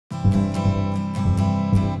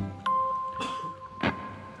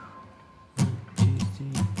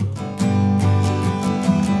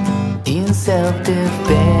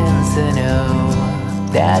self-defense, I know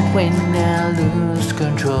that when I lose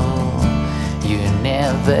control, you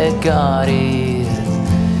never got it,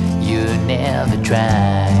 you never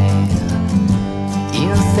tried.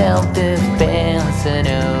 In self-defense, I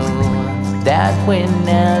know that when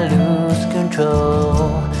I lose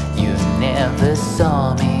control, you never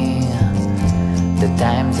saw me the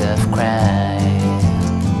times I've cried.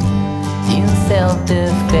 In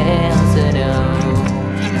self-defense, I know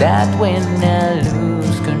that when I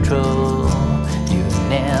lose control, you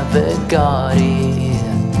never got it,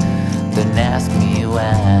 don't ask me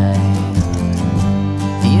why.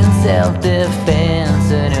 In self-defense,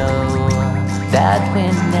 I know that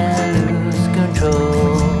when I lose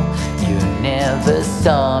control, you never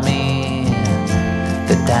saw me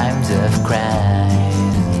the times I've cried.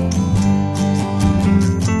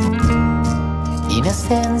 In a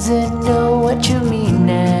sense, I know what you mean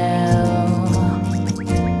now,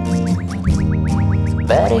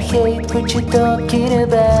 but I hate what you're talking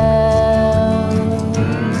about.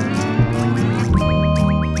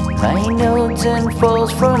 My notes and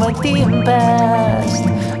falls from a dim past.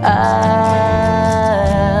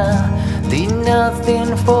 Did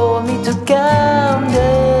nothing for me to come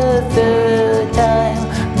the third time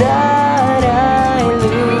that I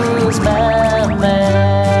lose my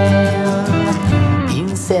mind. In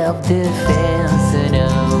self-defense, I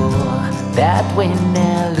know that when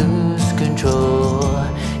I lose control,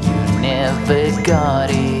 you never got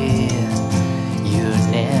it, you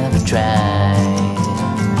never tried.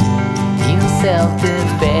 In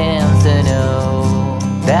self-defense, I know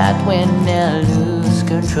that when I lose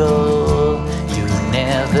control, you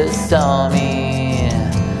never saw me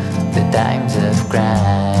the times I've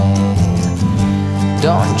cried.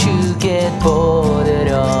 Don't you get bored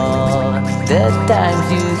at all the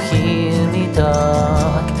times you hear me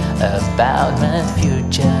talk about my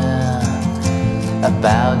future,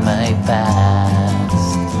 about my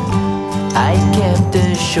past? I kept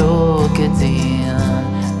the shortcuts in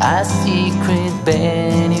a secret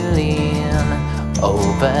Benylin.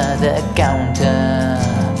 Over the counter,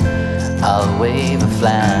 I'll wave a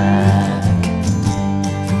flag.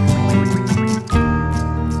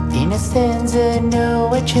 In a sense, I know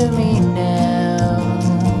what you mean now,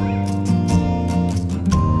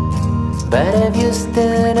 but I've used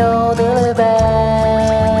an old alibi.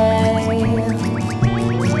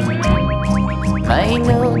 My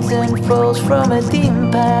notes and falls from a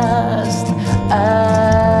dim past.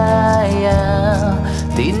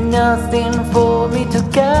 Did nothing for me to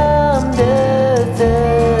come the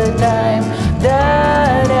third time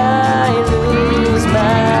that I lose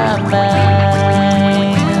my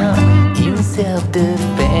mind. In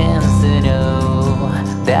self-defense, I know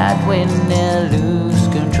that when I lose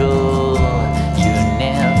control, you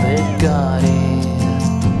never got it,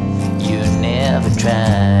 you never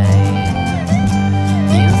tried.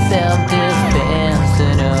 In self-defense, I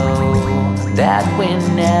know that when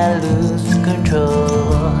I lose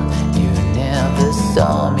control, you never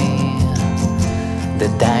saw me the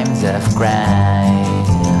times I've cried,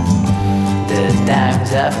 the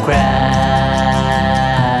times I've cried,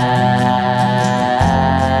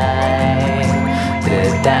 the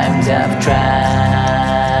times I've tried.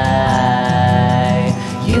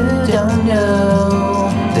 You don't know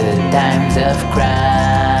the times I've cried,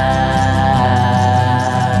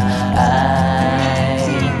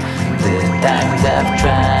 the times I've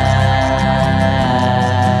tried.